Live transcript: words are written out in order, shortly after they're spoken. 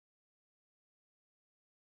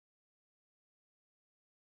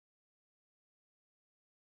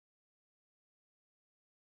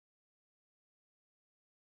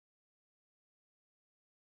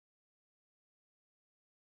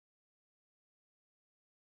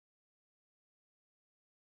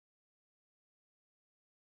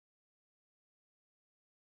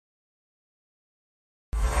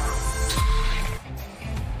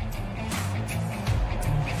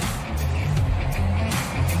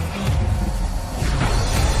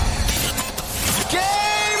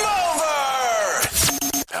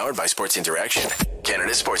Powered by Sports Interaction,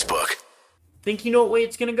 Canada Sportsbook. Think you know what way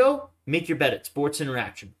it's going to go? Make your bet at Sports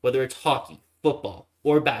Interaction. Whether it's hockey, football,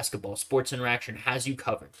 or basketball, Sports Interaction has you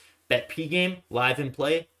covered. Bet pregame, live and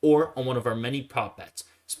play, or on one of our many prop bets.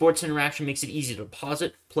 Sports Interaction makes it easy to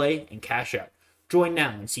deposit, play, and cash out. Join now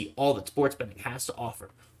and see all that sports betting has to offer.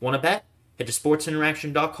 Want to bet? Head to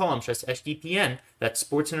sportsinteraction.com/SDPN. That's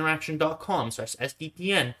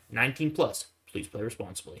sportsinteraction.com/SDPN. 19 plus. Please play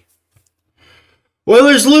responsibly.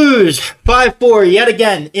 Oilers lose 5-4 yet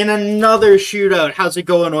again in another shootout. How's it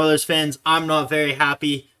going, Oilers fans? I'm not very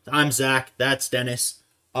happy. I'm Zach. That's Dennis.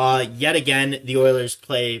 Yet again, the Oilers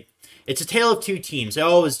play. It's a tale of two teams. They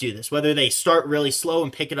always do this. Whether they start really slow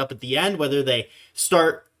and pick it up at the end, whether they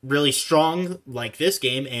start really strong like this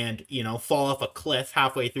game and, fall off a cliff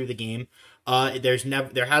halfway through the game. There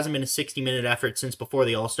hasn't been a 60-minute effort since before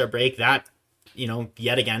the All-Star break. That,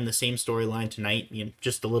 yet again, the same storyline tonight,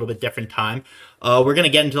 just a little bit different time. We're going to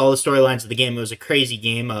get into all the storylines of the game. It was a crazy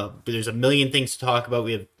game. There's a million things to talk about.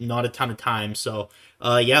 We have not a ton of time. So,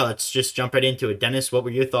 let's just jump right into it. Dennis, what were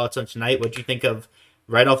your thoughts on tonight? What'd you think of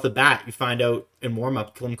right off the bat? You find out in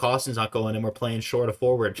warm-up, Klim Kostin's not going and we're playing short of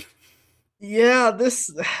forward. Yeah, this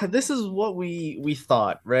is what we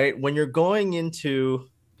thought, right? When you're going into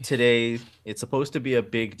today, it's supposed to be a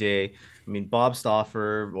big day. I mean, Bob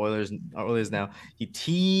Stauffer, Oilers now, he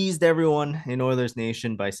teased everyone in Oilers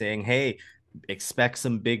Nation by saying, hey, expect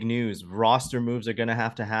some big news. Roster moves are going to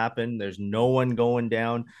happen. There's no one going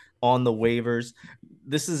down on the waivers.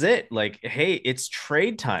 This is it. Like, hey, it's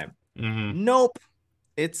trade time. Mm-hmm. Nope.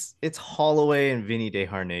 It's Holloway and Vinny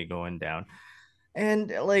Desharnais going down.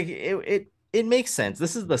 And like it makes sense.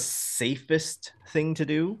 This is the safest thing to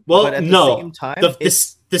do. Well, but at no. The same time,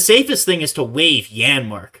 the safest thing is to waive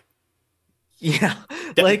Janmark. Yeah,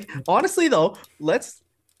 like honestly though, let's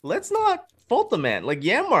not fault the man. Like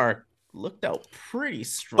Janmark looked out pretty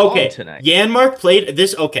strong tonight. Janmark played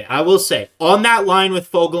this. Okay, I will say on that line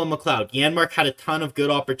with Foegele and McLeod, Janmark had a ton of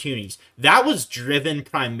good opportunities. That was driven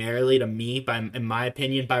primarily to me, in my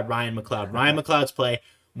opinion, by Ryan McLeod. Ryan McLeod's play.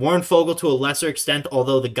 Warren Foegele to a lesser extent,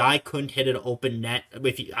 although the guy couldn't hit an open net.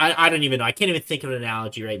 I don't even know. I can't even think of an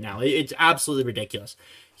analogy right now. It's absolutely ridiculous.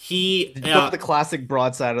 He the classic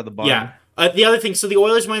broadside of the barn. Yeah. The other thing, so the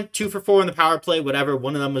Oilers went 2 for 4 in the power play, whatever.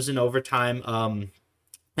 One of them was in overtime. And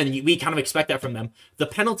we kind of expect that from them. The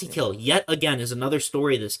penalty kill, yet again, is another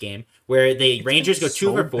story of this game where the Rangers go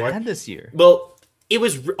 2 for 4 bad this year. Well, it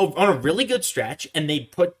was on a really good stretch, and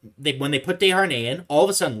when they put Desharnais in, all of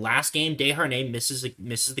a sudden, last game, Desharnais misses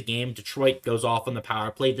the game. Detroit goes off on the power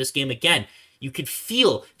play. This game, again, you could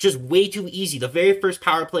feel just way too easy. The very first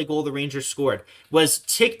power play goal the Rangers scored was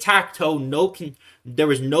tic-tac-toe. There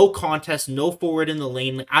was no contest, no forward in the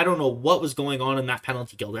lane. I don't know what was going on in that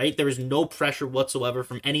penalty kill, right? There was no pressure whatsoever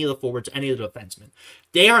from any of the forwards, any of the defensemen.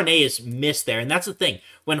 Desharnais is missed there, and that's the thing.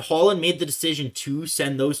 When Holland made the decision to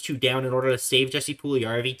send those two down in order to save Jesse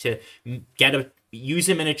Puljujarvi to use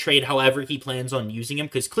him in a trade however he plans on using him,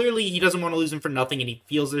 because clearly he doesn't want to lose him for nothing and he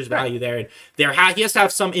feels there's value there, and he has to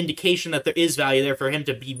have some indication that there is value there for him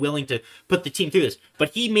to be willing to put the team through this.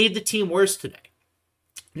 But he made the team worse today.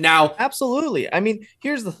 Now, absolutely. I mean,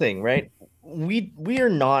 here's the thing, right? We are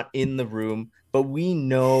not in the room, but we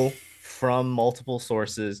know from multiple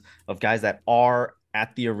sources of guys that are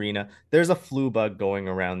at the arena, there's a flu bug going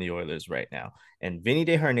around the Oilers right now. And Vinny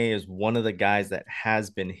Desharnais is one of the guys that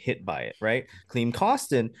has been hit by it, right? Klim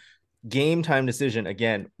Kostin, game time decision.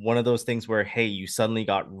 Again, one of those things where, hey, you suddenly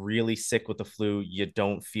got really sick with the flu. You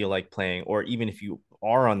don't feel like playing, or even if you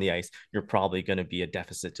are on the ice, you're probably going to be a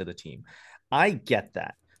deficit to the team. I get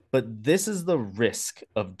that. But this is the risk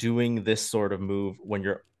of doing this sort of move when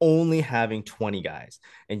you're only having 20 guys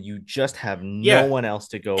and you just have no one else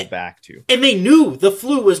to go back to. And they knew the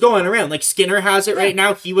flu was going around. Like Skinner has it right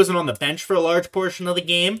now. He wasn't on the bench for a large portion of the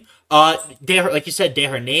game. Like you said,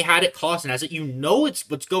 Desharnais had it, Kostin has it. You know it's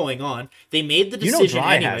what's going on. They made the decision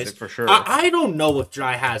Dry anyways. has it for sure. I don't know if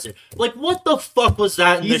Dry has it. Like, what the fuck was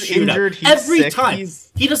that in the shootout? Injured, he's Every sick, time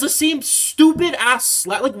he does the same stupid ass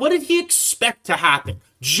slap. Like, what did he expect to happen?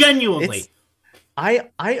 Genuinely.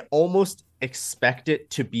 I almost expect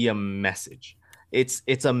it to be a message.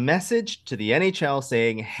 It's a message to the NHL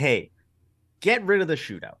saying, hey, get rid of the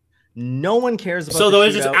shootout. No one cares about the shootout. So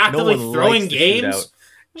they're just actively throwing games?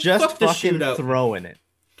 Just fucking throwing it.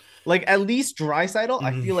 Like, at least Draisaitl,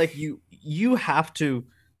 I feel like you have to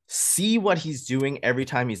see what he's doing every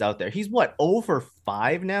time he's out there. He's what, over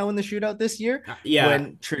 5 now in the shootout this year. Yeah.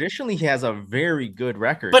 When traditionally he has a very good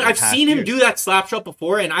record. But I've seen him do that slap shot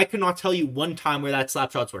before, and I could not tell you one time where that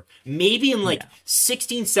slap shots were. Maybe in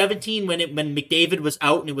 16, 17 when McDavid was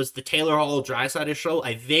out and it was the Taylor Hall Draisaitl show.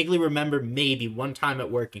 I vaguely remember maybe one time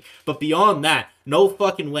it working. But beyond that, no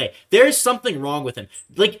fucking way. There's something wrong with him.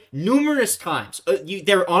 Like, numerous times.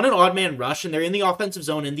 They're on an odd man rush, and they're in the offensive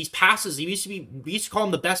zone, and these passes, we used to call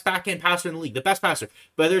him the best backhand passer in the league, the best passer.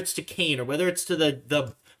 Whether it's to Kane, or whether it's to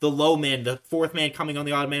the low man, the fourth man coming on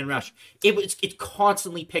the odd man rush. It's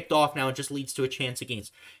constantly picked off now and just leads to a chance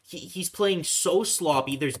against. He's playing so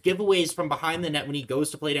sloppy. There's giveaways from behind the net when he goes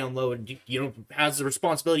to play down low and, has the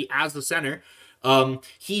responsibility as the center.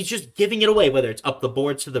 He's just giving it away, whether it's up the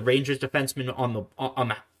boards to the Rangers defenseman on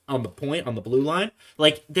the point, on the blue line.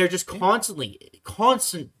 Like, they're just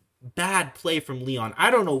constant bad play from Leon.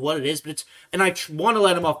 I don't know what it is, but and I want to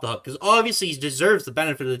let him off the hook because obviously he deserves the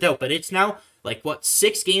benefit of the doubt, but it's now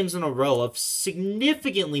 6 games in a row of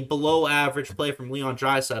significantly below average play from Leon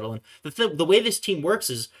Draisaitl. And the way this team works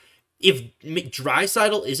is, if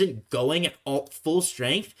Draisaitl isn't going at full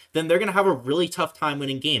strength, then they're going to have a really tough time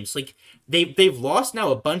winning games. Like, they've lost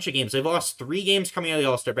now a bunch of games. They've lost 3 games coming out of the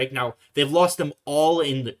All-Star break. Now, they've lost them all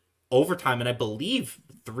in the overtime, and I believe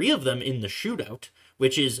 3 of them in the shootout,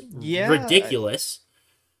 which is ridiculous.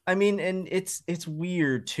 I mean, and it's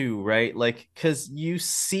weird too, right? Like, because you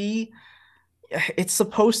see, it's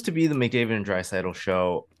supposed to be the McDavid and Draisaitl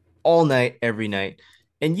show all night, every night.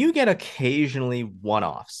 And you get occasionally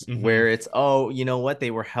one-offs where it's, you know what?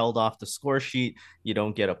 They were held off the score sheet. You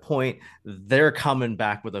don't get a point. They're coming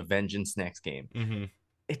back with a vengeance next game.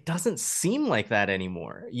 It doesn't seem like that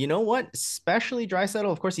anymore. You know what? Especially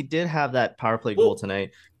Draisaitl. Of course, he did have that power play goal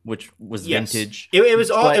tonight, which was vintage. It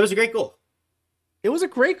was a great goal. It was a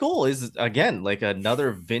great goal. Is again like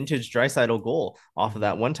another vintage Draisaitl goal off of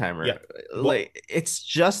that one-timer. Yeah. Like, it's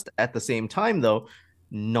just at the same time though,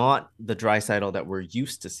 not the Draisaitl that we're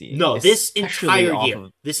used to seeing. No, this entire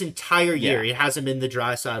year, Yeah. it hasn't been the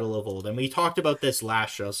Draisaitl of old. And we talked about this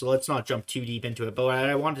last show, so let's not jump too deep into it. But what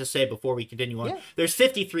I wanted to say before we continue on, there's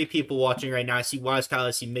 53 people watching right now. I see Wise Kyle,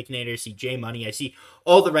 I see Mick Nader, I see Jay Money, I see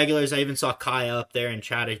all the regulars. I even saw Kaya up there in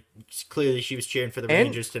chat. Clearly, she was cheering for the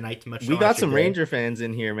Rangers tonight. We got some Ranger fans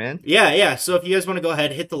in here, man. Yeah. So if you guys want to go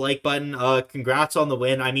ahead, hit the like button. Congrats on the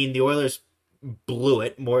win. I mean, the Oilers blew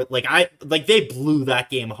it more they blew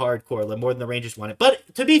that game hardcore more than the Rangers won it.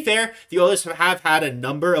 But to be fair, the Oilers have had a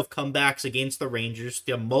number of comebacks against the Rangers.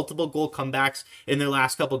 They have multiple goal comebacks in their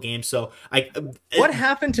last couple games. So what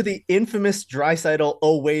happened to the infamous Draisaitl?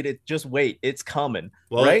 Oh wait, it's coming.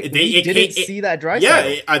 Well, right? We didn't see that Draisaitl.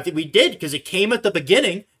 Yeah, I think we did because it came at the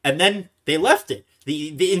beginning and then they left it.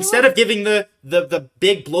 Instead of giving the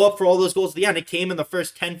big blow up for all those goals at the end, it came in the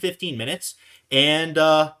first 10-15 minutes and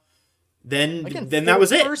Then that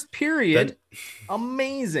was it. First period,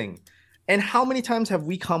 amazing. And how many times have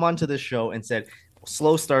we come onto this show and said,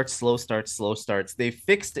 slow starts. They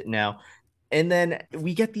fixed it now. And then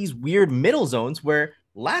we get these weird middle zones where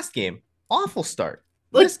last game, awful start.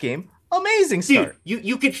 This game, amazing start. Dude,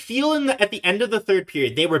 you could feel at the end of the third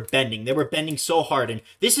period, they were bending. They were bending so hard. And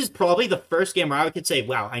this is probably the first game where I could say,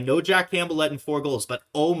 wow, I know Jack Campbell let in 4 goals, but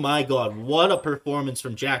oh my God, what a performance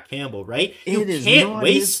from Jack Campbell, right? You can't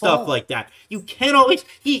waste stuff like that. You cannot waste.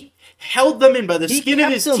 He held them in by the skin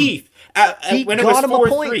of his teeth. When it was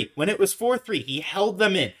 4-3. When it was 4-3, he held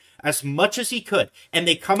them in as much as he could. And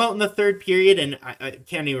they come out in the third period, and I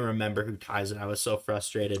can't even remember who ties it. I was so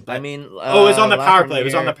frustrated. But, I mean... it was on the power play. It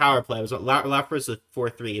was on the power play. It was Lafreniere was the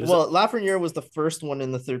 4-3. Lafreniere was the first one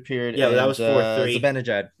in the third period. Yeah, that was 4-3.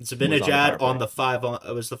 Zibanejad on the 5-on.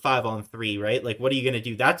 It was the 5-on-3, right? Like, what are you going to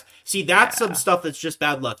do? That's some stuff that's just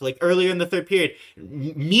bad luck. Like, earlier in the third period,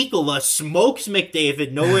 Mikkola smokes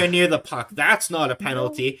McDavid nowhere near the puck. That's not a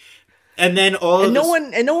penalty. And then no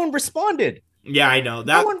one responded. Yeah, I know.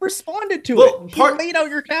 No one responded to it. He laid out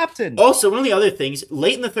your captain. Also, one of the other things,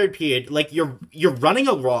 late in the third period, like you're running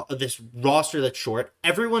this roster that's short.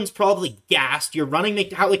 Everyone's probably gassed. You're running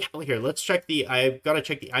here. Let's check I've got to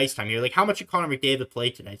check the ice time here. Like, how much did Connor McDavid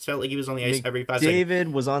play tonight? It felt like he was on the ice every 5 seconds.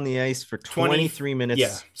 David was on the ice for 23 minutes.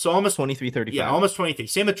 Yeah, so almost 23-35. Yeah, almost 23.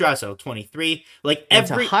 Same with Draisaitl, 23. Like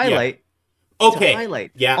every highlight. Yeah. Okay.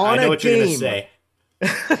 Yeah, I know what you're gonna say.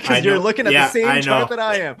 Because you're looking at the same chart that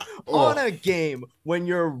I am. On a game when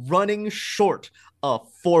you're running short a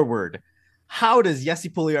forward, how does Jesse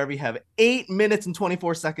Puljujarvi have 8 minutes and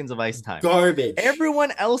 24 seconds of ice time? Garbage.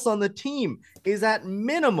 Everyone else on the team is at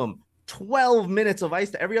minimum 12 minutes of ice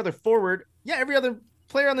to every other forward. Yeah, every other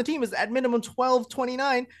player on the team is at minimum 12,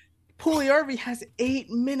 29. Puljujarvi has 8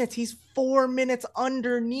 minutes. He's 4 minutes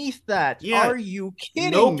underneath that. Yeah. Are you kidding me?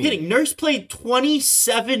 No kidding. Nurse played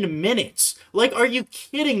 27 minutes. Like, are you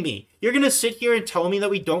kidding me? You're going to sit here and tell me that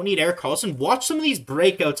we don't need Erik Karlsson? Watch some of these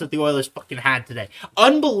breakouts that the Oilers fucking had today.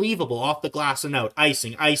 Unbelievable. Off the glass and out.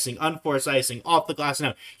 Icing, unforced icing, off the glass and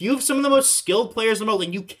out. You have some of the most skilled players in the world,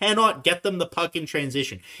 and you cannot get them the puck in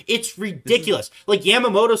transition. It's ridiculous. Like,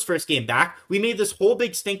 Yamamoto's first game back, we made this whole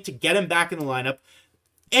big stink to get him back in the lineup.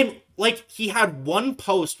 And, like, he had one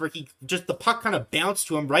post where the puck kind of bounced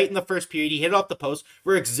to him right in the first period. He hit it off the post.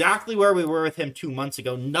 We're exactly where we were with him 2 months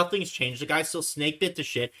ago. Nothing's changed. The guy's still snake bit to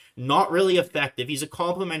shit. Not really effective. He's a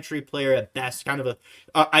complimentary player at best. Kind of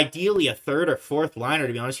ideally a third or fourth liner,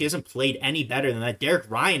 to be honest. He hasn't played any better than that. Derek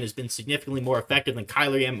Ryan has been significantly more effective than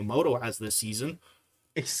Kyler Yamamoto has this season.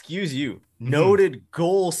 Excuse you, noted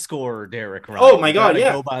goal scorer Derek Ryan. Oh my God,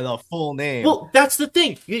 yeah. Go by the full name. Well, that's the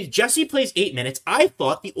thing. Jesse plays 8 minutes. I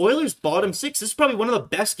thought the Oilers' bottom six, this is probably one of the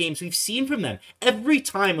best games we've seen from them. Every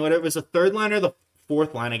time, whether it was the third line or the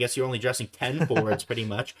fourth line, I guess you're only dressing 10 forwards pretty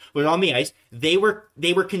much, but on the ice, they were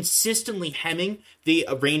consistently hemming the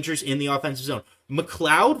Rangers in the offensive zone.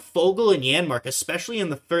 McLeod, Foegele, and Janmark, especially in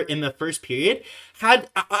the first period,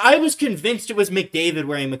 I was convinced it was McDavid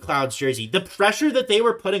wearing McLeod's jersey. The pressure that they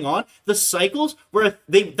were putting on, the cycles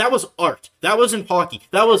that was art. That wasn't hockey.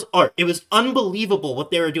 That was art. It was unbelievable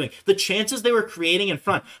what they were doing. The chances they were creating in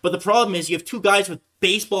front. But the problem is you have two guys with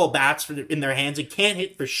baseball bats in their hands and can't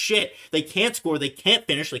hit for shit. They can't score. They can't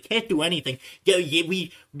finish. They can't do anything.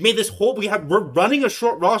 We made this whole. We're running a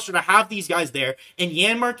short roster to have these guys there, and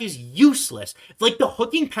Janmark is useless. It's like the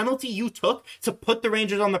hooking penalty you took to put the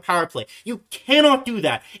Rangers on the power play. You cannot do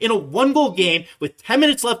that in a 1-goal game with 10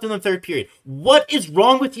 minutes left in the third period. What is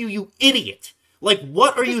wrong with you, you idiot? Like,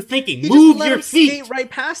 what are you thinking? Move your feet. Skate right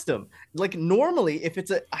past him. Like, normally, if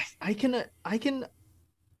it's I can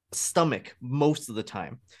stomach most of the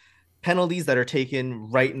time penalties that are taken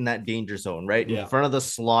right in that danger zone, right in front of the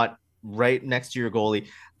slot, right next to your goalie.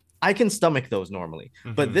 I can stomach those normally,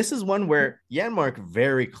 but this is one where Janmark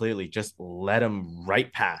very clearly just let him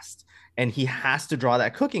right past, and he has to draw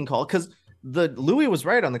that cooking call because Louis was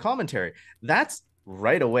right on the commentary. That's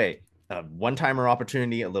right away. A one-timer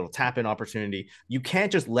opportunity, a little tap-in opportunity. You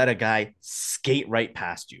can't just let a guy skate right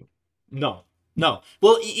past you. No.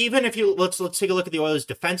 Well, even if let's take a look at the Oilers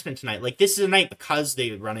defensemen tonight. Like, this is a night because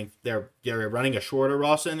they're running a shorter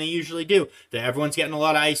roster than they usually do. Everyone's getting a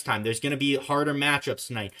lot of ice time. There's going to be harder matchups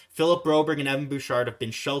tonight. Philip Broberg and Evan Bouchard have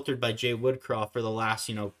been sheltered by Jay Woodcroft for the last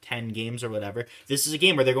 10 games or whatever. This is a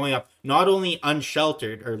game where they're going up not only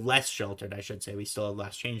unsheltered, or less sheltered, I should say. We still have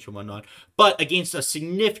last change and whatnot, but against a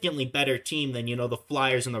significantly better team than the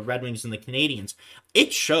Flyers and the Red Wings and the Canadians.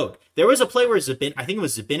 It showed. There was a play where I think it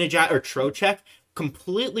was Zibanejad or Trocheck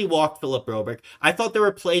completely walked Philip Broberg. I thought there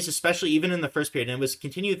were plays, especially even in the first period, and it was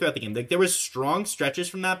continued throughout the game. Like, there was strong stretches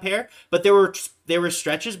from that pair, but there were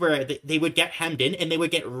stretches where they would get hemmed in and they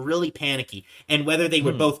would get really panicky. And whether they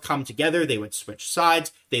would both come together, they would switch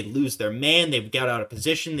sides, they'd lose their man, they'd get out of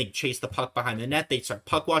position, they'd chase the puck behind the net, they'd start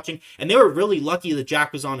puck watching, and they were really lucky that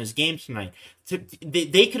Jack was on his game tonight.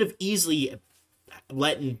 They could have easily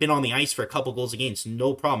been on the ice for a couple goals against,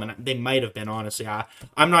 no problem. And they might have been, honestly.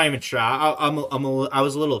 I'm not even sure. I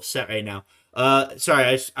was a little upset right now.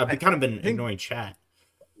 Sorry, I've kind of been ignoring chat.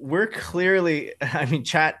 We're clearly,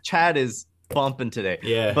 chat is bumping today.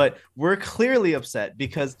 Yeah. But we're clearly upset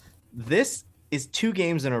because this is 2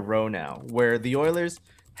 games in a row now where the Oilers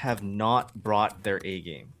have not brought their A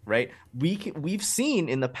game, right? We've seen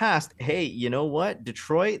in the past, hey, you know what?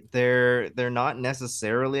 Detroit, they're not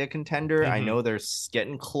necessarily a contender. I know they're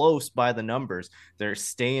getting close by the numbers. They're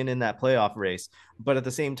staying in that playoff race, but at the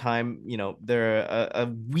same time, they're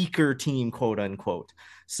a weaker team, quote unquote.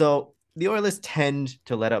 So the Oilers tend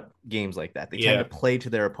to let up games like that. They tend to play to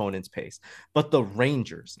their opponent's pace. But the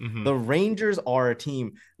Rangers are a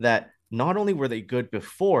team that not only were they good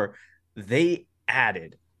before, they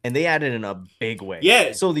added in a big way.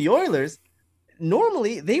 Yeah. So the Oilers,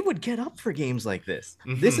 normally they would get up for games like this.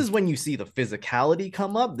 This is when you see the physicality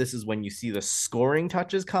come up. This is when you see the scoring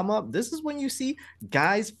touches come up. This is when you see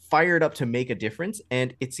guys fired up to make a difference.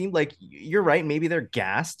 And it seemed like, you're right, maybe they're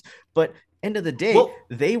gassed, but end of the day,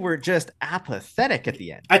 they were just apathetic at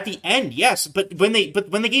the end. At the end, yes, but when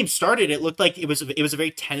the game started, it looked like it was a very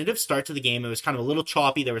tentative start to the game. It was kind of a little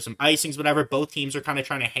choppy. There were some icings, whatever. Both teams are kind of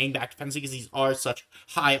trying to hang back defensively because these are such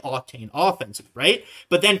high octane offensive, right?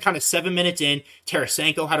 But then, kind of 7 minutes in,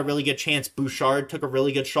 Tarasenko had a really good chance. Bouchard took a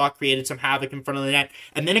really good shot, created some havoc in front of the net,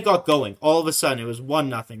 and then it got going. All of a sudden, it was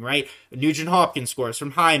 1-0, right? Nugent Hopkins scores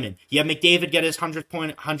from Hyman. You have McDavid get his 100th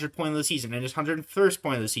point of the season and his 101st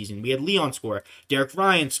point of the season. We had Leon Bergeron score, Derek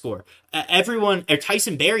Ryan score, everyone, or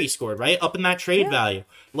Tyson Barrie scored, right? Up in that trade value.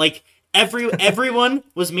 Like, everyone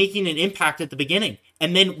was making an impact at the beginning.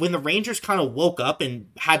 And then when the Rangers kind of woke up and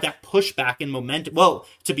had that pushback in momentum, well,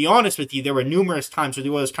 to be honest with you, there were numerous times where the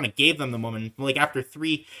Oilers kind of gave them the moment. Like after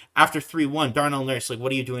 3-1, Darnell Nurse, like,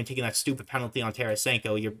 what are you doing taking that stupid penalty on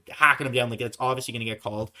Tarasenko? You're hacking him down, like it's obviously going to get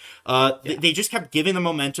called. They just kept giving the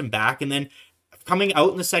momentum back, and then coming out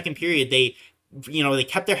in the second period, they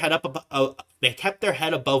kept their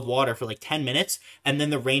head above water for like 10 minutes, and then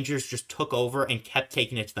the Rangers just took over and kept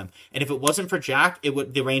taking it to them. And if it wasn't for Jack,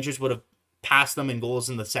 the Rangers would have passed them in goals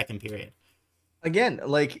in the second period. Again,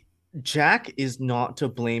 like, Jack is not to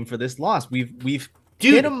blame for this loss. We've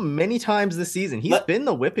hit him many times this season. He's been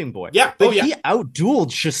the whipping boy. Yeah. But he outdueled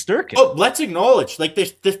Shesterkin. Oh, let's acknowledge, like,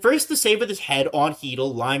 the save with his head on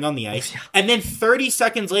Hedl lying on the ice, and then 30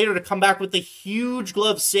 seconds later to come back with the huge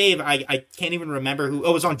glove save. I can't even remember who. Oh,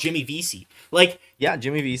 it was on Jimmy Vesey. Like, yeah,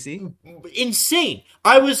 Jimmy Vesey. Insane.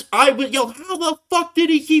 I was yelled, how the fuck did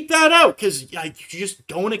he keep that out? Because you just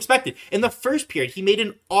don't expect it. In the first period, he made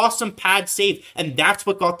an awesome pad save, and that's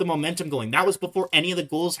what got the momentum going. That was before any of the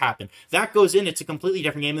goals happened. That goes in, it's a completely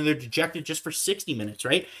different game, and they're dejected just for 60 minutes,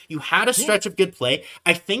 right? You had a stretch of good play.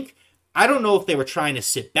 I don't know if they were trying to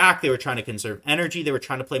sit back. They were trying to conserve energy. They were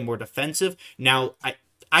trying to play more defensive. Now,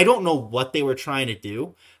 I don't know what they were trying to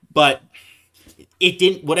do, but it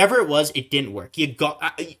didn't. Whatever it was, it didn't work. You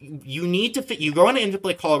need to. You're going into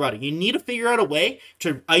play Colorado. You need to figure out a way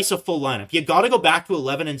to ice a full lineup. You got to go back to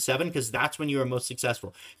 11-7 because that's when you were most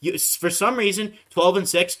successful. For some reason,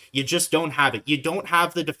 12-6, you just don't have it. You don't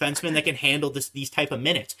have the defenseman that can handle these type of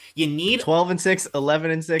minutes. You need 12-6,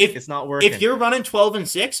 11-6. It's not working. If you're running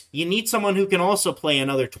 12-6, you need someone who can also play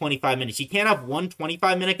another 25 minutes. You can't have one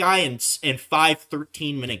 25-minute guy and 5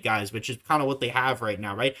 13-minute guys, which is kind of what they have right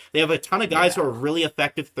now, right? They have a ton of guys who are really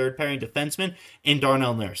effective third-pairing defensemen in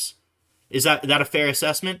Darnell Nurse. Is that a fair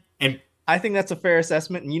assessment? And I think that's a fair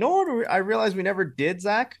assessment. And you know what I realized we never did,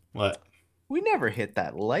 Zach? What? We never hit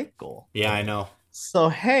that light goal. Yeah, I know. So,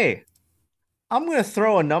 hey, I'm going to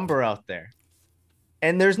throw a number out there.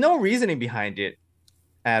 And there's no reasoning behind it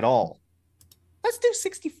at all. Let's do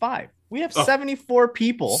 65. We have 74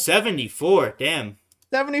 people. 74, damn.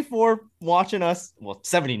 74 watching us, well,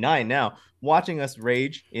 79 now, watching us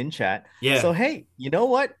rage in chat. Yeah. So, hey, you know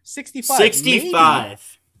what? 65.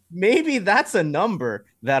 65. Maybe that's a number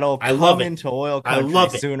that'll come into oil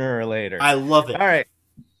country sooner or later. I love it. All right.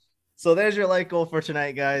 So there's your light goal for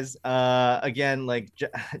tonight, guys. Again, like,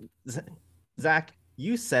 Zach,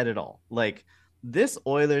 you said it all. Like, this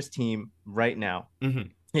Oilers team right now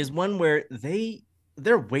is one where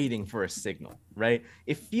they're waiting for a signal, right?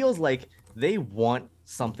 It feels like they want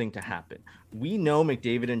something to happen. We know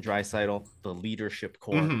McDavid and Draisaitl, the leadership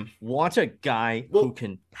core, want a guy who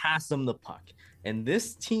can pass them the puck. And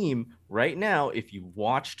this team right now, if you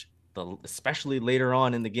watched especially later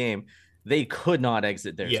on in the game, they could not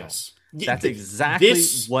exit their zone. That's exactly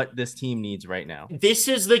what this team needs right now. This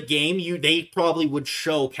is the game they probably would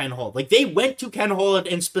show Ken Holland. Like, they went to Ken Holland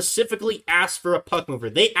and specifically asked for a puck mover.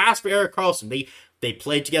 They asked for Erik Karlsson. They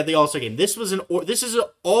played together the All-Star game. This is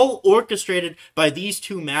all orchestrated by these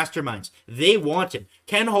two masterminds. They want him.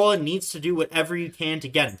 Ken Holland needs to do whatever you can to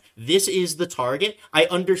get him. This is the target. I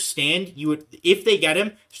understand if they get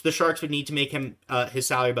him, the Sharks would need to make him his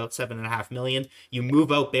salary about $7.5 million. You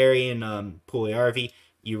move out Barrie and Puljujarvi.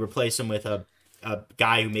 You replace him with a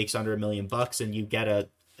guy who makes under $1 million, and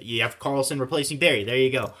you have Karlsson replacing Barrie. There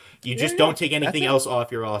you go. You just don't take anything else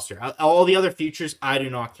off your roster. All the other futures, I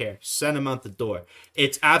do not care. Send them out the door.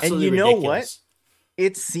 It's absolutely ridiculous. And you know what?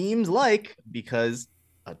 It seems like because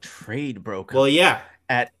a trade broke up. Well, yeah.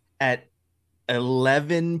 At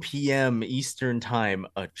 11 p.m. Eastern time,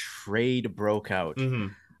 a trade broke out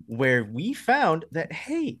where we found that,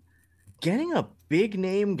 hey, getting a big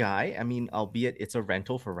name guy, I mean, albeit it's a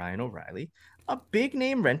rental for Ryan O'Reilly, a big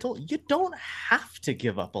name rental, you don't have to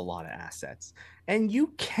give up a lot of assets, and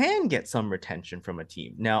you can get some retention from a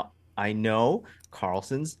team. Now, I know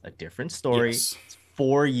Karlsson's a different story. Yes. It's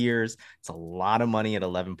 4 years. It's a lot of money at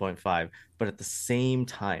 11.5, but at the same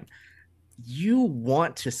time, you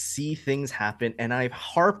want to see things happen, and I've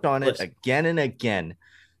harped on it again and again.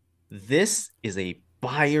 This is a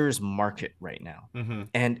buyer's market right now,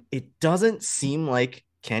 and it doesn't seem like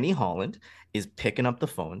Kenny Holland is picking up the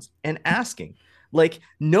phones and asking. Like,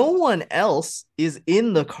 no one else is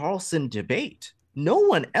in the Karlsson debate. No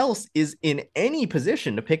one else is in any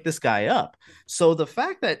position to pick this guy up. So the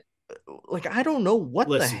fact that, like, I don't know what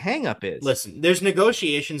the hang up is. Listen, there's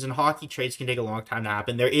negotiations, and hockey trades can take a long time to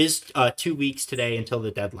happen. There is 2 weeks today until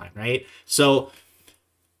the deadline, right? So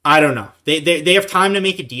I don't know. They have time to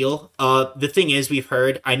make a deal. The thing is, we've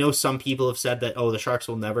heard, I know some people have said that, the Sharks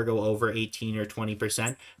will never go over 18 or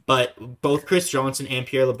 20%, but both Chris Johnson and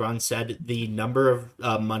Pierre LeBrun said the number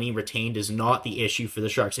of money retained is not the issue for the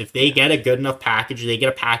Sharks. If they get a good enough package, they get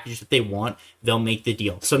a package that they want, they'll make the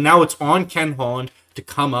deal. So now it's on Ken Holland to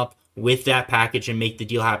come up with that package and make the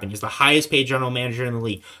deal happen. He's the highest paid general manager in the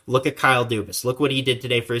league. Look at Kyle Dubas. Look what he did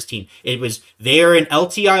today for his team. They are in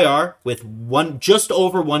LTIR with just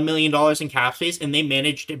over $1 million in cap space, and they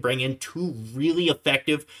managed to bring in two really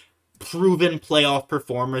effective, proven playoff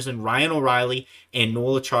performers in Ryan O'Reilly and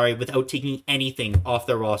Noel Acciari without taking anything off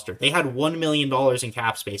their roster. They had $1 million in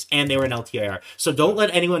cap space, and they were in LTIR. So don't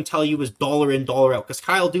let anyone tell you it was dollar in, dollar out, because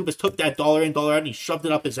Kyle Dubas took that dollar in, dollar out, and he shoved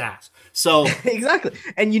it up his ass. So exactly.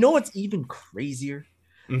 And you know what's even crazier?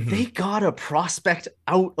 Mm-hmm. They got a prospect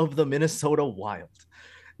out of the Minnesota Wild.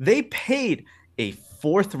 They paid a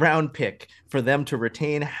 4th round pick for them to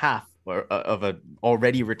retain half of a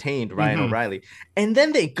already retained Ryan O'Reilly, and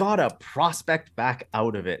then they got a prospect back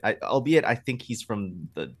out of it. Albeit, I think he's from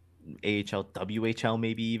the AHL, WHL,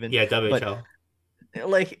 maybe even. Yeah, WHL.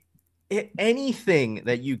 But, anything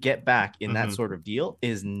that you get back in that sort of deal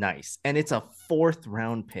is nice, and it's a 4th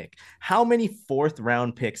round pick. How many 4th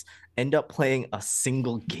round picks end up playing a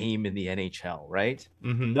single game in the NHL, right?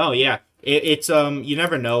 No, yeah. It's you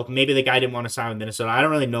never know. Maybe the guy didn't want to sign with Minnesota. I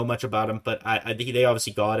don't really know much about him, but I think they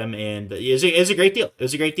obviously got him, and it was a great deal. It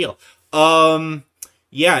was a great deal.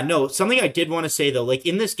 Yeah, no, something I did want to say though, like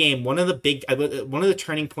in this game, one of the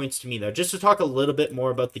turning points to me though, just to talk a little bit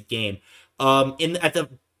more about the game, at the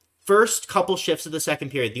first couple shifts of the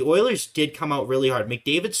second period, the Oilers did come out really hard.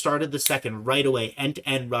 McDavid started the second right away,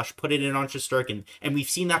 end-to-end rush, put it in on Shesterkin, and we've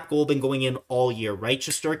seen that goal been going in all year, right?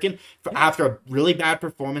 Shesterkin, after a really bad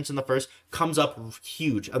performance in the first, comes up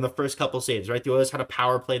huge on the first couple saves, right? The Oilers had a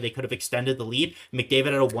power play. They could have extended the lead.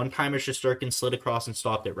 McDavid had a one-timer. Shesterkin slid across and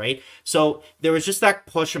stopped it, right? So there was just that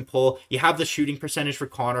push and pull. You have the shooting percentage for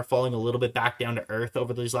Connor falling a little bit back down to earth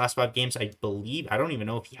over these last 5 games. I believe, I don't even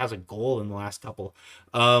know if he has a goal in the last couple.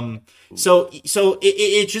 So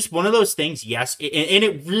it's just one of those things, yes, and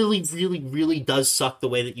it really, really, really does suck the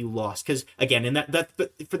way that you lost. Because again, in that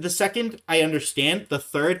for the second, I understand. The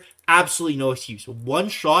third, absolutely no excuse. One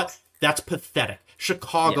shot, that's pathetic.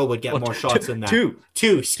 Chicago would get more shots than that. Two.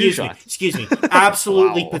 Excuse me.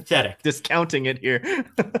 Absolutely pathetic. Discounting it here.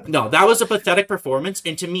 No, that was a pathetic performance,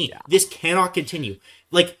 and to me, this cannot continue.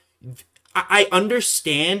 Like, I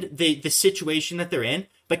understand the situation that they're in,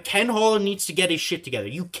 but Ken Holland needs to get his shit together.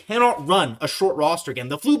 You cannot run a short roster again.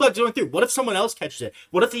 The flu bug's going through. What if someone else catches it?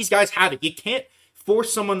 What if these guys have it? You can't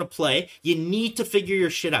force someone to play. You need to figure your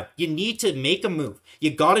shit out. You need to make a move.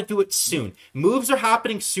 You got to do it soon. Moves are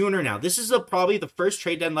happening sooner now. This is probably the first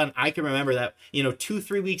trade deadline I can remember that,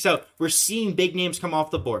 2-3 weeks out, we're seeing big names come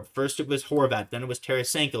off the board. First it was Horvat, then it was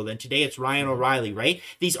Tarasenko, then today it's Ryan O'Reilly, right?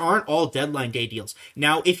 These aren't all deadline day deals.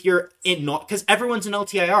 Now, if you're because everyone's in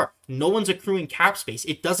LTIR, no one's accruing cap space.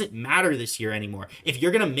 It doesn't matter this year anymore. If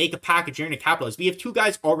you're going to make a package, you're going to capitalize. We have 2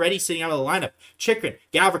 guys already sitting out of the lineup, Chychrun,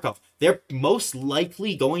 Gavrikov. They're most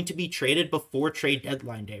likely going to be traded before trade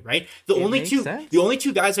deadline day, right? The only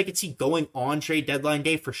two guys I could see going on trade deadline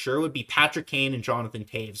day for sure would be Patrick Kane and Jonathan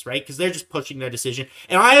Toews, right? Because they're just pushing their decision.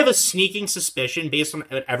 And I have a sneaking suspicion, based on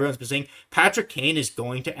what everyone's been saying, Patrick Kane is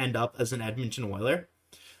going to end up as an Edmonton Oiler.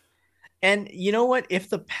 And you know what? If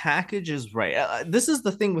the package is right, this is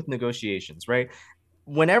the thing with negotiations, right?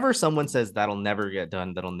 Whenever someone says that'll never get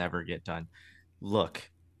done,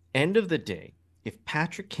 look, end of the day, if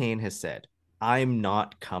Patrick Kane has said, I'm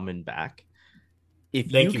not coming back,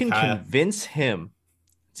 if you can convince him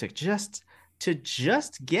to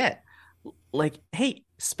just get, like, hey,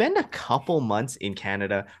 spend a couple months in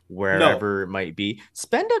Canada, wherever it might be,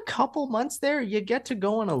 spend a couple months there, you get to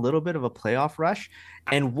go on a little bit of a playoff rush,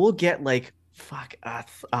 and we'll get like a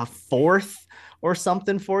 4th or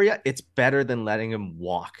something for you. It's better than letting him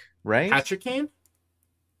walk, right? Patrick Kane.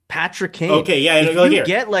 Okay, yeah. If you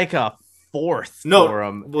get like a 4th for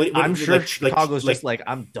him, I'm sure Chicago's just like,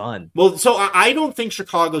 I'm done. Well, so I don't think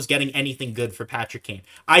Chicago's getting anything good for Patrick Kane.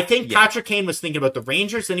 I think Patrick Kane was thinking about the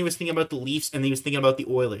Rangers, then he was thinking about the Leafs, and then he was thinking about the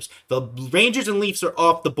Oilers. The Rangers and Leafs are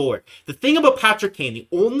off the board. The thing about Patrick Kane, the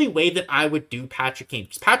only way that I would do Patrick Kane,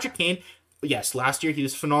 because Patrick Kane, yes, last year he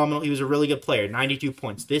was phenomenal. He was a really good player, 92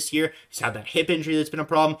 points. This year, he's had that hip injury that's been a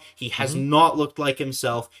problem. He has not looked like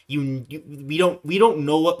himself. We don't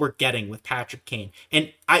know what we're getting with Patrick Kane.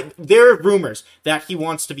 And there are rumors that he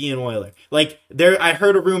wants to be an Oiler. I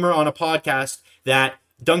heard a rumor on a podcast that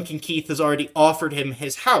Duncan Keith has already offered him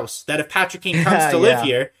his house. That if Patrick Kane comes to live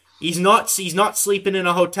here, he's not sleeping in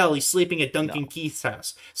a hotel. He's sleeping at Duncan Keith's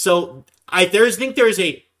house. So I think there's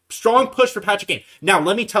a strong push for Patrick Kane. Now,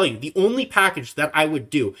 let me tell you, the only package that I would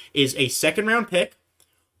do is a second-round pick,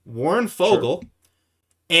 Warren Fogle,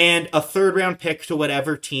 and a third-round pick to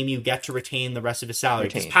whatever team you get to retain the rest of his salary.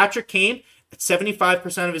 Because Patrick Kane,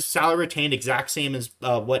 75% of his salary retained, exact same as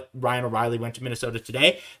what Ryan O'Reilly went to Minnesota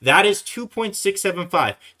today. That is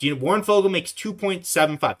 2.675. Warren Fogle makes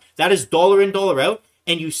 2.75. That is dollar in, dollar out.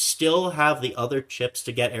 And you still have the other chips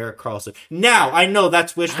to get Erik Karlsson. Now, I know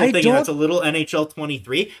that's wishful thinking. That's a little NHL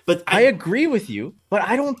 23. But I agree with you, but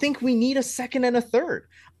I don't think we need a second and a third.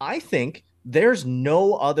 I think there's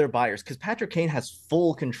no other buyers because Patrick Kane has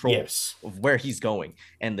full control of where he's going.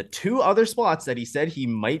 And the two other spots that he said he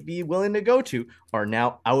might be willing to go to are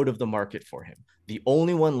now out of the market for him. The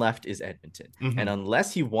only one left is Edmonton. Mm-hmm. And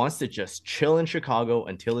unless he wants to just chill in Chicago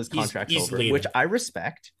until his contract's over, leaving. Which I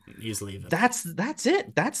respect, he's leaving. That's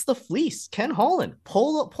it. That's the fleece. Ken Holland,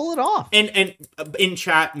 pull it off. And in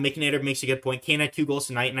chat, McNader makes a good point. Kane had 2 goals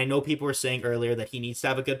tonight, and I know people were saying earlier that he needs to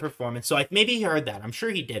have a good performance. So maybe he heard that. I'm sure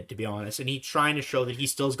he did, to be honest. And he's trying to show that he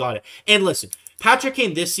still's got it. And listen, Patrick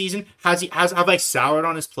Kane this season have I soured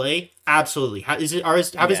on his play? Absolutely. Have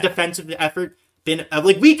his defensive effort been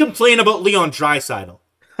we complain about Leon Draisaitl?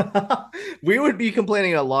 We would be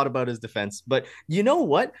complaining a lot about his defense, but you know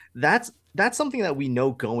what? That's something that we know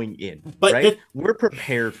going in, but right? We're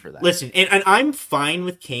prepared for that. Listen, and I'm fine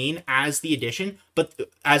with Kane as the addition, but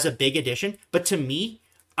as a big addition. But to me,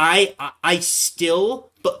 I still,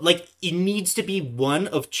 but it needs to be one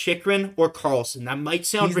of Chychrun or Karlsson. That might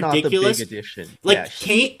sound ridiculous. Not the big addition.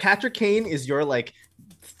 Patrick Kane is your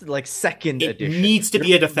second edition. It needs to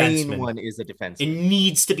be a defenseman. Main one is a defenseman. It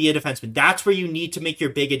needs to be a defenseman. That's where you need to make your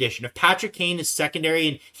big addition. If Patrick Kane is secondary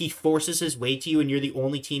and he forces his way to you and you're the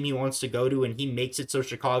only team he wants to go to and he makes it so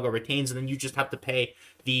Chicago retains, and then you just have to pay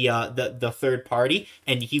the third party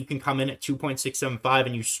and he can come in at 2.675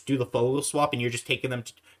 and you do the Fogle swap and you're just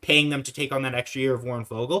paying them to take on that extra year of Warren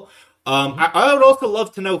Fogle. I would also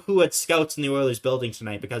love to know who had scouts in the Oilers building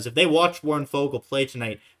tonight, because if they watched Warren Fogle play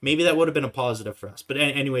tonight, maybe that would have been a positive for us. But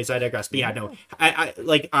anyways, I digress. But yeah, no, I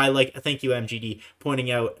thank you, MGD, pointing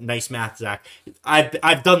out nice math, Zach.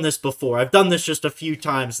 I've done this before. I've done this just a few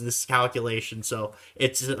times, this calculation, so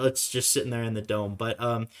it's just sitting there in the dome. But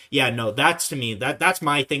yeah, no, that's to me that's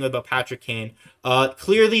my thing about Patrick Kane.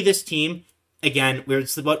 Clearly, this team, again,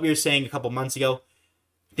 it's what we were saying a couple months ago.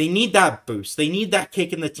 They need that boost. They need that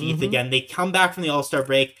kick in the teeth again. They come back from the All-Star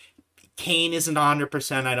break. Kane isn't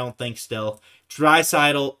 100%, I don't think, still.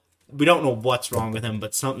 Draisaitl, we don't know what's wrong with him,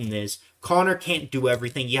 but something is. Connor can't do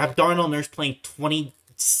everything. You have Darnell Nurse playing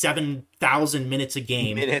 27,000 minutes a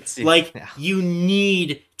game. You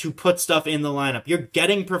need to put stuff in the lineup. You're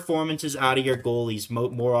getting performances out of your goalies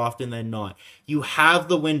more often than not. You have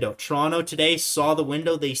the window. Toronto today saw the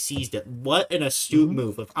window. They seized it. What an astute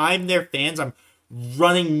move. If I'm their fans, I'm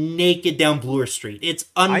running naked down Bloor Street. It's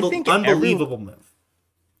unbelievable move.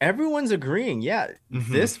 Everyone's agreeing. Yeah,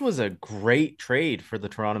 this was a great trade for the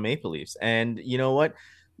Toronto Maple Leafs. And you know what?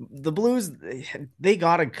 The Blues, they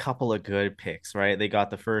got a couple of good picks, right? They got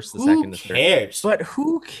the first, the second, the third. Who cares? But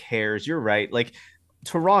who cares? You're right.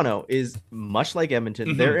 Toronto is much like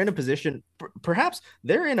Edmonton. They're in a position, perhaps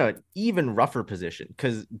they're in an even rougher position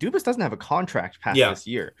because Dubas doesn't have a contract past this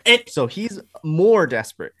year. So he's more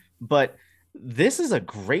desperate. But this is a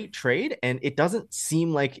great trade, and it doesn't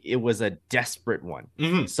seem like it was a desperate one.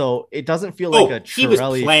 So it doesn't feel like a Chiarelli he was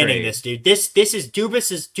planning trade. This, dude. This is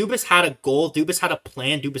Dubas had a goal. Dubas had a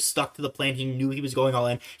plan. Dubas stuck to the plan. He knew he was going all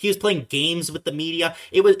in. He was playing games with the media.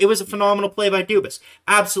 It was a phenomenal play by Dubas.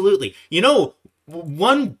 Absolutely.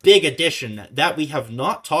 One big addition that we have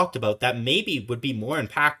not talked about that maybe would be more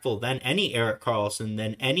impactful than any Erik Karlsson,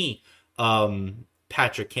 than any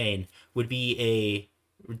Patrick Kane, would be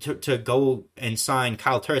to go and sign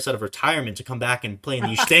Kyle Turris out of retirement to come back and play in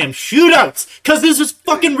these damn shootouts, because this is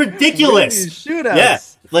fucking ridiculous. Shootouts. Yeah,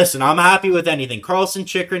 listen, I'm happy with anything. Karlsson,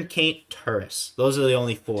 Chychrun, Kane, Turris. Those are the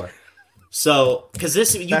only 4. So, because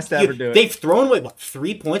they've thrown away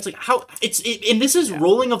 3 points. And this is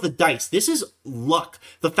rolling of the dice. This is luck.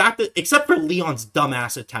 The fact that, except for Leon's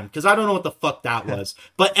dumbass attempt, because I don't know what the fuck that was,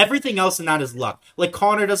 but everything else in that is luck.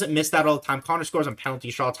 Connor doesn't miss that all the time. Connor scores on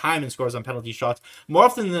penalty shots. Hyman scores on penalty shots. More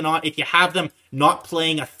often than not, if you have them not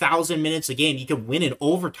playing 1,000 minutes a game, you can win in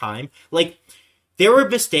overtime. There were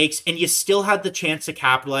mistakes, and you still had the chance to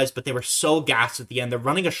capitalize, but they were so gassed at the end. They're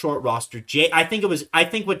running a short roster. I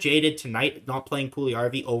think what Jay did tonight, not playing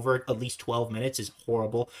Puljujarvi over at least 12 minutes, is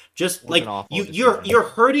horrible. Just you're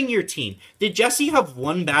hurting your team. Did Jesse have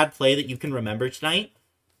one bad play that you can remember tonight?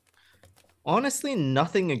 Honestly,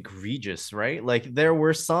 nothing egregious, right? Like there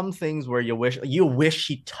were some things where you wish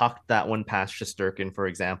he tucked that one past Shesterkin, for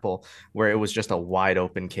example, where it was just a wide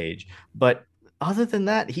open cage. But other than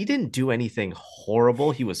that, he didn't do anything horrible.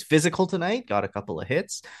 He was physical tonight, got a couple of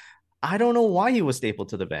hits. I don't know why he was stapled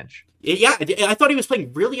to the bench. Yeah, I thought he was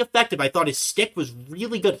playing really effective. I thought his stick was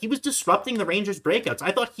really good. He was disrupting the Rangers' breakouts.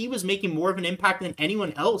 I thought he was making more of an impact than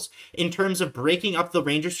anyone else in terms of breaking up the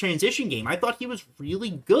Rangers' transition game. I thought he was really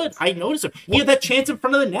good. I noticed him. He had that chance in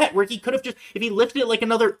front of the net where he could have just, if he lifted it like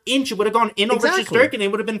another inch, it would have gone in over Shesterkin and it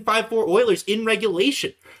would have been 5-4 Oilers in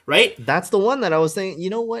regulation, right? That's the one that I was saying, you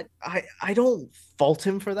know what? I don't fault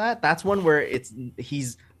him for that. That's one where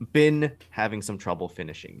he's been having some trouble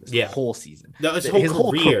finishing this whole season. That was his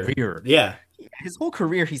whole career. Yeah. His whole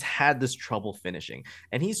career, he's had this trouble finishing,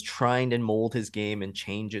 and he's trying to mold his game and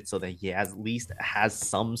change it so that he at least has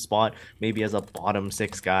some spot, maybe as a bottom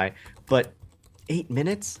six guy. But 8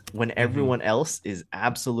 minutes when everyone else is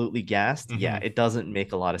absolutely gassed, it doesn't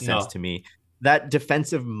make a lot of sense to me. That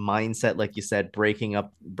defensive mindset, like you said, breaking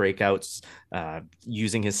up breakouts,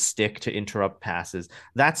 using his stick to interrupt passes,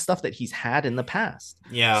 that's stuff that he's had in the past.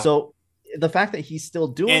 Yeah. So the fact that he's still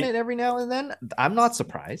doing it every now and then, I'm not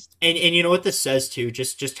surprised. And you know what this says too,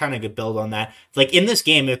 just trying to build on that. Like in this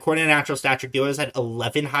game, according to Natural Stat Trick, the Oilers had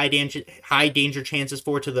 11 high danger chances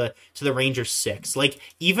to the Rangers 6. Like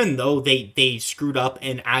even though they screwed up,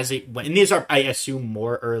 and as it went, and these are, I assume,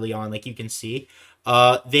 more early on, like you can see.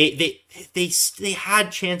 They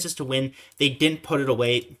had chances to win. They didn't put it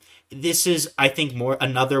away. This is, I think, more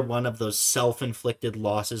another one of those self-inflicted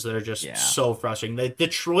losses that are just so frustrating. The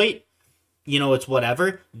Detroit, it's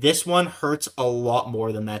whatever. This one hurts a lot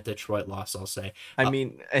more than that Detroit loss, I'll say. I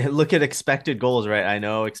mean, look at expected goals, right? I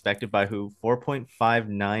know expected by who?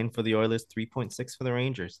 4.59 for the Oilers, 3.6 for the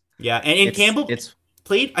Rangers. Yeah, and Campbell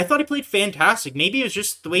I thought he played fantastic. Maybe it was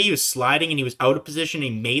just the way he was sliding and he was out of position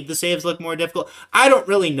and he made the saves look more difficult. I don't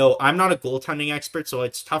really know. I'm not a goaltending expert, so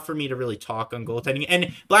it's tough for me to really talk on goaltending.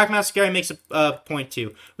 And Black Mascari makes a point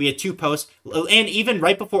too. We had 2 posts, and even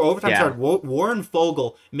right before overtime started, Warren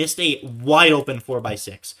Foegele missed a wide open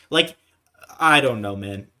 4x6. Like, I don't know,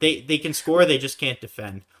 man. They can score, they just can't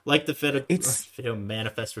defend. Like the video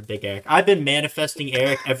manifest for Big Eric. I've been manifesting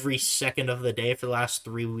Eric every second of the day for the last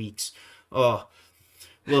 3 weeks. Oh,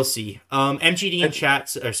 we'll see. MGD in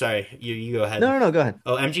chat, or sorry, you go ahead. No, go ahead.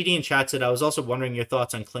 Oh, MGD in chat said, I was also wondering your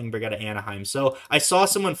thoughts on Klingberg out of Anaheim. So I saw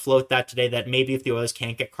someone float that today, that maybe if the Oilers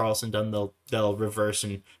can't get Karlsson done, they'll reverse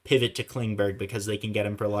and pivot to Klingberg because they can get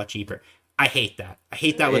him for a lot cheaper. I hate that. I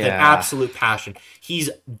hate that with an absolute passion. He's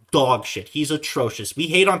dog shit. He's atrocious. We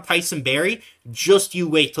hate on Tyson Barrie. Just you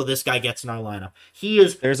wait till this guy gets in our lineup.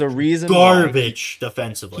 There's a reason garbage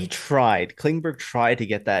defensively. He tried. Klingberg tried to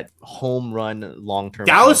get that home run long-term.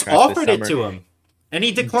 Dallas offered it to him, and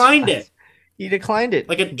he declined it. He declined it.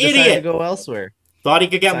 Like an idiot. To go elsewhere. Thought he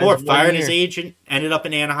could get more. Fired his agent. Ended up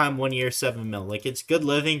in Anaheim 1 year, $7 million. Like, it's good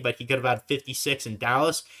living, but he could have had 56 in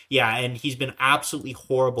Dallas. Yeah, and he's been absolutely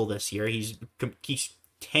horrible this year. He's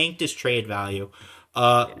tanked his trade value.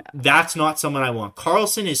 That's not someone I want.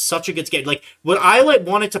 Karlsson is such a good skater. Like, what I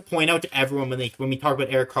wanted to point out to everyone when we talk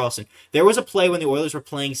about Erik Karlsson, there was a play when the Oilers were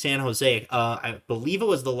playing San Jose. I believe it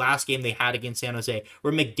was the last game they had against San Jose,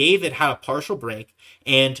 where McDavid had a partial break,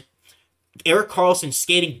 and Erik Karlsson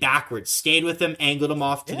skating backwards, stayed with him, angled him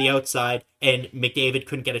off to the outside, and McDavid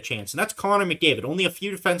couldn't get a chance. And that's Connor McDavid. Only a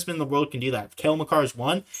few defensemen in the world can do that. Cale Makar is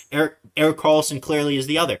one. Erik Karlsson clearly is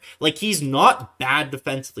the other. Like, he's not bad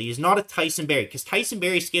defensively. He's not a Tyson Barrie, because Tyson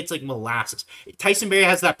Barrie skates like molasses. Tyson Barrie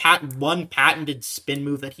has that patented spin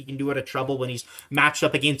move that he can do out of trouble when he's matched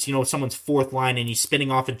up against, someone's fourth line and he's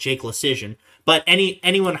spinning off a Jake Leschyshyn. But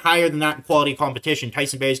anyone higher than that in quality competition,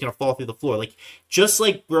 Tyson Barrie's going to fall through the floor. Like, just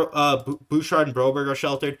like Bouchard and Broberg are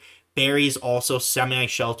sheltered, Barrie's also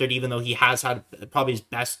semi-sheltered, even though he has had probably his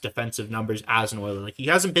best defensive numbers as an Oiler. Like, he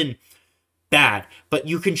hasn't been bad, but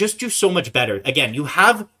you can just do so much better. Again, you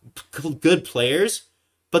have good players,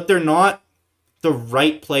 but they're not the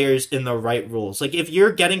right players in the right roles. Like, if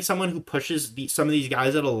you're getting someone who pushes some of these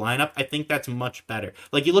guys out of the lineup, I think that's much better.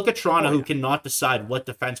 Like, you look at Toronto, who cannot decide what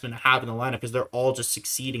defensemen to have in the lineup because they're all just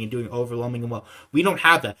succeeding and doing overwhelming and well. We don't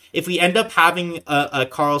have that. If we end up having a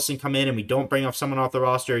Karlsson come in and we don't bring off someone off the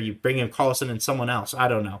roster, you bring in Karlsson and someone else. I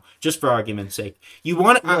don't know. Just for argument's sake. I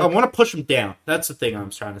want to push them down. That's the thing I'm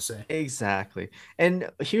trying to say. Exactly. And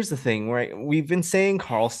here's the thing, right? We've been saying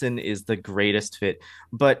Karlsson is the greatest fit,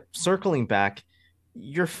 but circling back,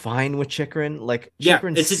 you're fine with Chychrun. Like,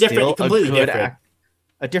 Chychrun's it's completely different.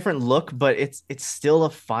 A different look, but it's still a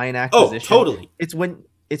fine acquisition. Oh, totally. It's when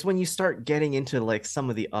it's when you start getting into like some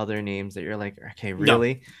of the other names that you're like, okay,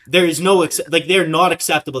 really? No, there is no like they're not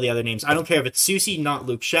acceptable. The other names, I don't care if it's Susie, not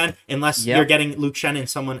Luke Shen, unless you're getting Luke Shen and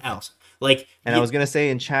someone else. Like, and I was gonna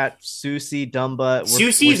say in chat, Susie, Dumba.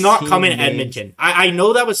 Susie's not coming to Edmonton. I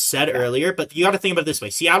know that was said earlier, but you got to think about it this way: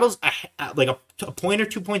 Seattle's like a point or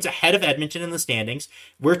 2 points ahead of Edmonton in the standings.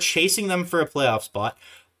 We're chasing them for a playoff spot.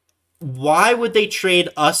 Why would they trade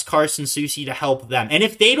us, Carson Soucy, to help them? And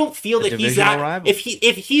if they don't feel that he's that, if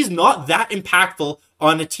he's not that impactful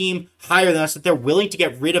on a team higher than us, that they're willing to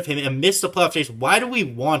get rid of him and miss the playoff chase, why do we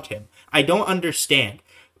want him? I don't understand.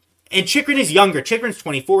 And Chychrun is younger. Chychrun's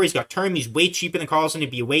 24. He's got term. He's way cheaper than Karlsson. It'd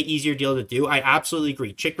be a way easier deal to do. I absolutely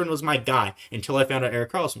agree. Chychrun was my guy until I found out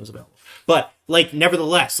Erik Karlsson was available. But, like,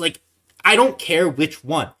 nevertheless, like, I don't care which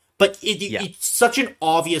one. But it's such an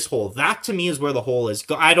obvious hole. That, to me, is where the hole is.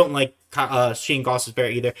 I don't like Shane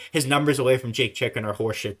Gostisbehere either. His numbers away from Jake Chychrun are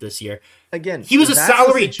horseshit this year. Again, he was a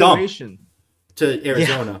salary dump to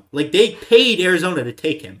Arizona. Yeah. Like, they paid Arizona to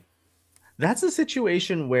take him. That's a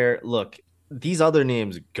situation where, look, these other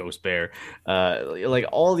names, Ghost Bear, like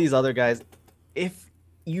all these other guys, if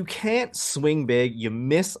you can't swing big, you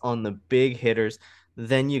miss on the big hitters,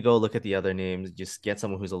 then you go look at the other names, just get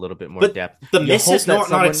someone who's a little bit more depth. The miss is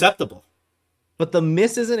not acceptable. But the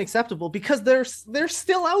miss isn't acceptable because they're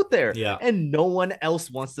still out there. Yeah. And no one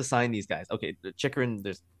else wants to sign these guys. Okay, Chychrun,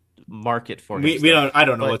 there's market for him. I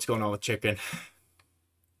don't know what's going on with Chychrun.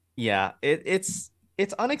 Yeah, it's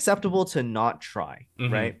unacceptable to not try,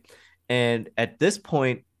 right? And at this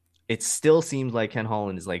point, it still seems like Ken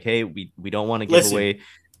Holland is like, hey, we don't want to give away.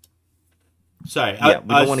 Sorry. Yeah,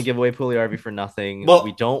 we don't want to give away Puljujarvi for nothing. Well,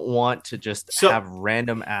 we don't want to just have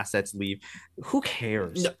random assets leave. Who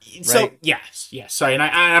cares? No, so, right? Yes. Sorry, and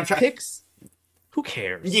I'm trying. Picks. Who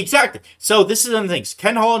cares? Exactly. So this is one of the things.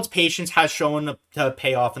 Ken Holland's patience has shown to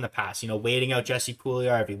pay off in the past. You know, waiting out Jesse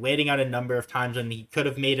Puljujarvi, waiting out a number of times when he could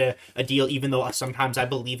have made a deal, even though sometimes I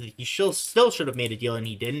believe that he still should have made a deal and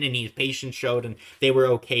he didn't, and his patience showed and they were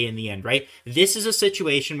okay in the end, right? This is a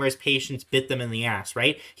situation where his patience bit them in the ass,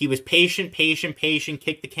 right? He was patient,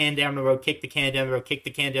 kicked the can down the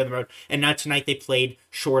road, and now tonight they played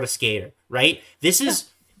short a skater, right? This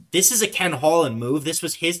is a Ken Holland move. This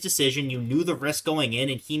was his decision. You knew the risk going in,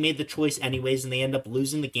 and he made the choice anyways, and they end up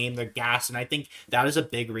losing the game. They're gassed, and I think that is a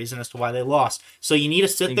big reason as to why they lost. So you need to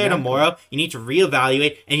sit there tomorrow, you need to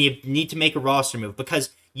reevaluate, and you need to make a roster move, because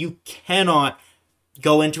you cannot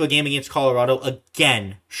go into a game against Colorado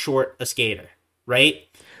again short a skater, right?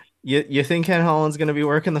 You think Ken Holland's going to be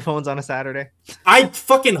working the phones on a Saturday? I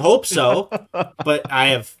fucking hope so, but I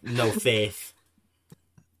have no faith.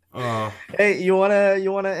 Hey, you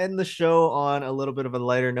wanna end the show on a little bit of a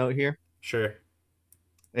lighter note here? Sure.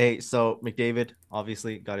 Hey, so McDavid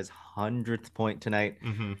obviously got his 100th point tonight.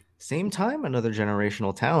 Same time, another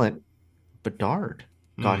generational talent, Bedard,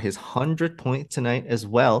 got his 100th point tonight as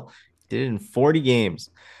well. Did it in 40 games.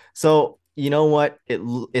 So you know what?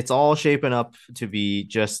 It's all shaping up to be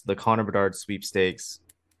just the Connor Bedard sweepstakes.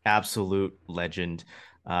 Absolute legend.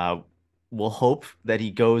 We'll hope that he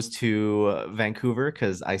goes to Vancouver,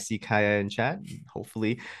 because I see Kaya in chat.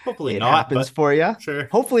 Hopefully it not, happens for you. Sure.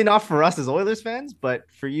 Hopefully not for us as Oilers fans, but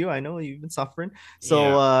for you, I know you've been suffering.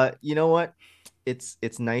 So you know what?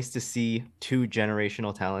 It's nice to see two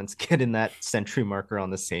generational talents get in that century marker on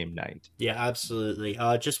the same night. Yeah, absolutely.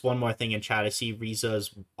 Just one more thing in chat. I see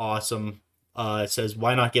Riza's awesome. It says,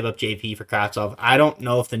 why not give up JP for Kravtsov? I don't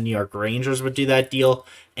know if the New York Rangers would do that deal.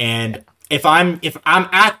 And if I'm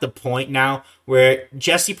at the point now where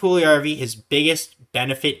Jesse Puljujarvi, his biggest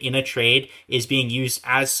benefit in a trade is being used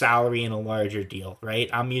as salary in a larger deal, right?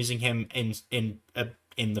 I'm using him in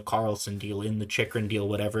the Karlsson deal, in the Chychrun deal,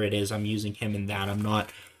 whatever it is. I'm using him in that. I'm not.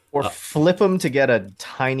 Or flip him to get a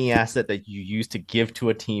tiny asset that you use to give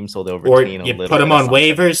to a team so they'll retain a little. Or you put him on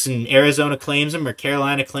waivers and Arizona claims him or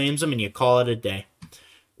Carolina claims him and you call it a day.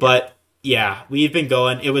 But yeah, we've been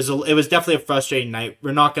going. It was definitely a frustrating night.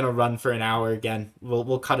 We're not going to run for an hour again.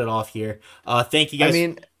 We'll cut it off here. Thank you guys. I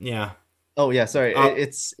mean, yeah. Oh yeah, sorry.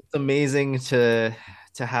 It's amazing to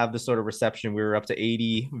have this sort of reception. We were up to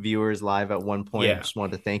 80 viewers live at one point. Yeah. Just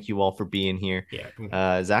wanted to thank you all for being here.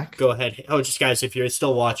 Yeah. Zach, go ahead. Oh, just guys, if you're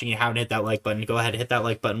still watching, you haven't hit that like button, go ahead and hit that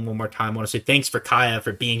like button one more time. I want to say thanks for Kaya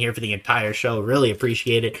for being here for the entire show. Really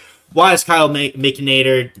appreciate it. Wise Kyle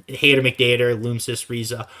McNader, Hater McDader, Loomsis,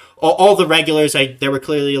 Riza, all the regulars. There were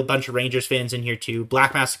clearly a bunch of Rangers fans in here too.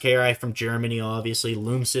 Black Massacre from Germany, obviously.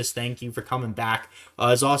 Loomsis, thank you for coming back.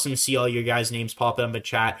 It's awesome to see all your guys' names pop up in the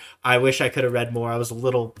chat. I wish I could have read more. I was a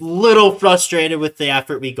little frustrated with the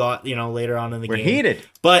effort we got, later on in the game. We're heated.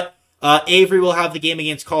 But Avery will have the game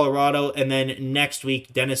against Colorado, and then next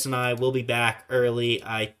week, Dennis and I will be back early.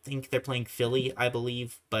 I think they're playing Philly, I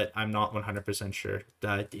believe, but I'm not 100% sure.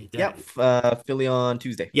 Philly on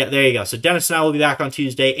Tuesday. Yeah, there you go. So Dennis and I will be back on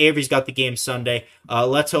Tuesday. Avery's got the game Sunday.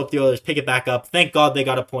 Let's hope the Oilers pick it back up. Thank God they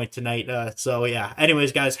got a point tonight. So, yeah.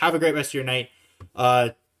 Anyways, guys, have a great rest of your night.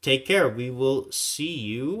 Take care. We will see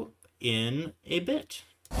you in a bit.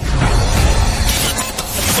 Have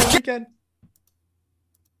a good weekend.